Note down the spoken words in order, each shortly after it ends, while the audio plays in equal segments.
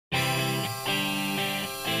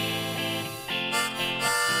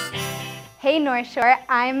Hey North Shore,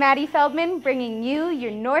 I'm Maddie Feldman bringing you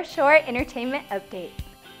your North Shore Entertainment Update.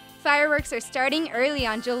 Fireworks are starting early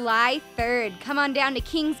on July 3rd. Come on down to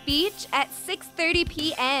Kings Beach at 6:30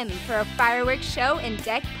 p.m. for a fireworks show and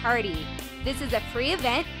deck party. This is a free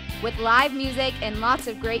event with live music and lots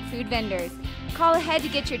of great food vendors. Call ahead to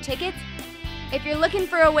get your tickets. If you're looking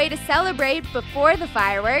for a way to celebrate before the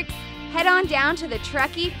fireworks, head on down to the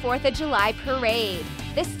Truckee 4th of July Parade.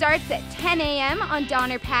 This starts at 10 a.m. on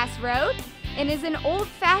Donner Pass Road and is an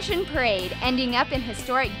old-fashioned parade ending up in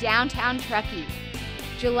historic downtown Truckee.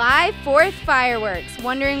 July 4th fireworks.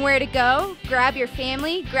 Wondering where to go? Grab your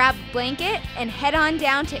family, grab a blanket, and head on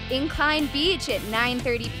down to Incline Beach at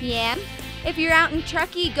 9:30 p.m. If you're out in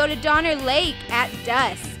Truckee, go to Donner Lake at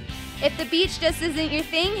dusk. If the beach just isn't your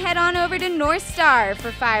thing, head on over to North Star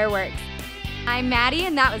for fireworks. I'm Maddie,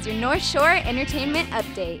 and that was your North Shore Entertainment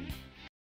Update.